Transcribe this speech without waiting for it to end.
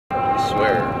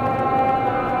swear.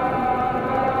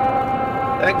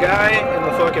 That guy in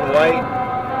the fucking white,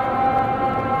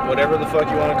 whatever the fuck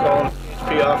you want to call him,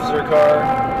 HP officer car,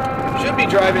 should be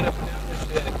driving up and down this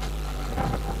shit,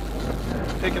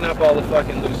 picking up all the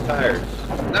fucking loose tires.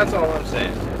 That's all I'm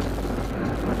saying.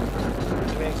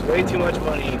 He makes way too much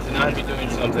money to not be doing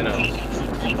something else.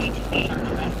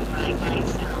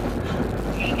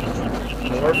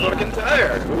 More fucking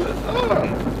tire. Who would have thought?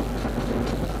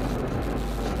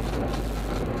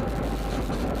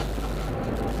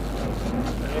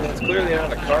 I mean, it's clearly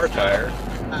not a car tire.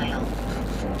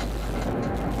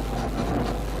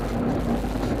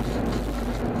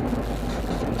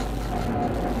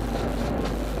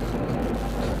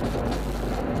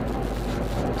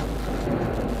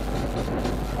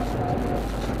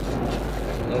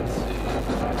 Let's see.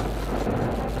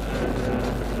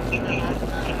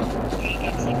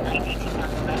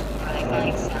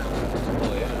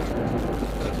 Oh yeah,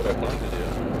 that's what I plan to do.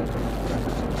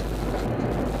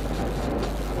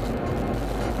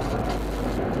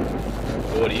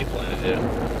 What do you plan to do?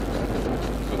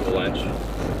 Google Lynch.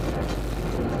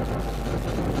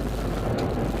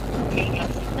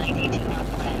 Exit 92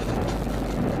 left.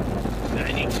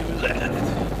 92 left.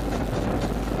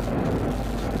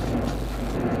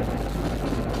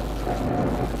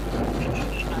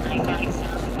 Continue on I-5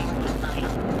 south for 1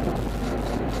 mile.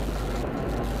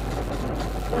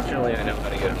 Fortunately, I know how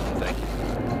to get home, thank you.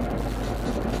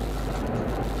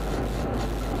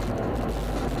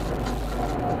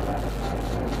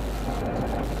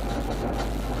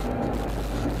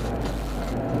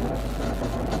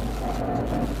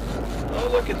 Oh,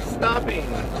 look, it's stopping.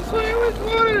 That's what I always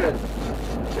wanted.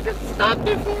 I can stop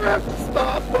before I have to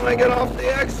stop when I get off the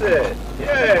exit.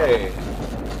 Yay!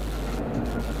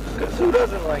 Because who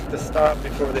doesn't like to stop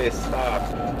before they stop?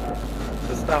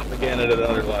 To stop again at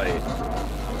another light.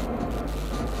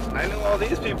 I know all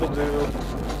these people do.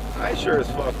 I sure as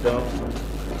fuck don't.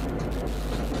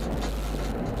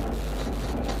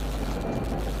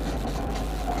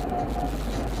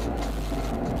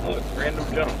 Look,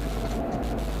 random junk.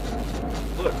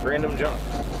 Look, random junk.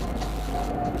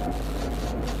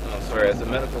 Oh, sorry, it's a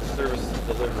medical service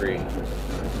delivery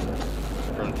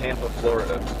from Tampa,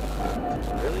 Florida.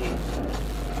 Really?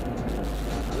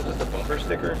 Is it just a bumper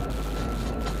sticker?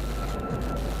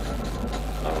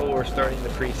 Oh, we're starting the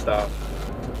pre-stop.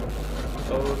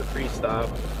 Oh, the pre-stop.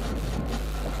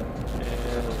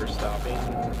 And we're stopping.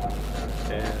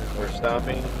 And we're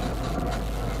stopping.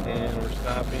 And we're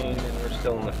stopping. And we're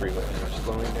still in the freeway. And we're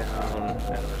slowing down.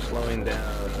 And we're slowing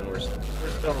down. And we're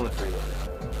still in the freeway.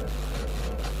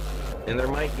 And there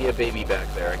might be a baby back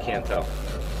there. I can't tell.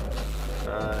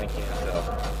 I can't tell.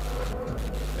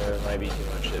 There might be too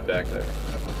much shit back there.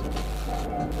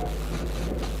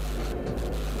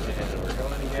 And we're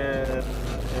going again,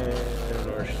 and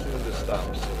we're soon to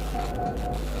stop soon.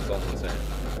 That's all I'm saying.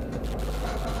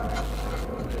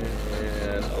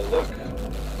 And oh look,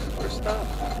 we're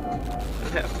stopped.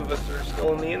 And half of us are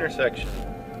still in the intersection.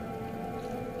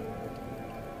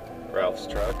 Ralph's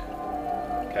truck,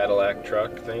 Cadillac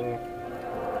truck thing,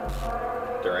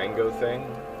 Durango thing.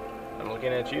 I'm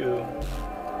looking at you,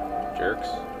 jerks.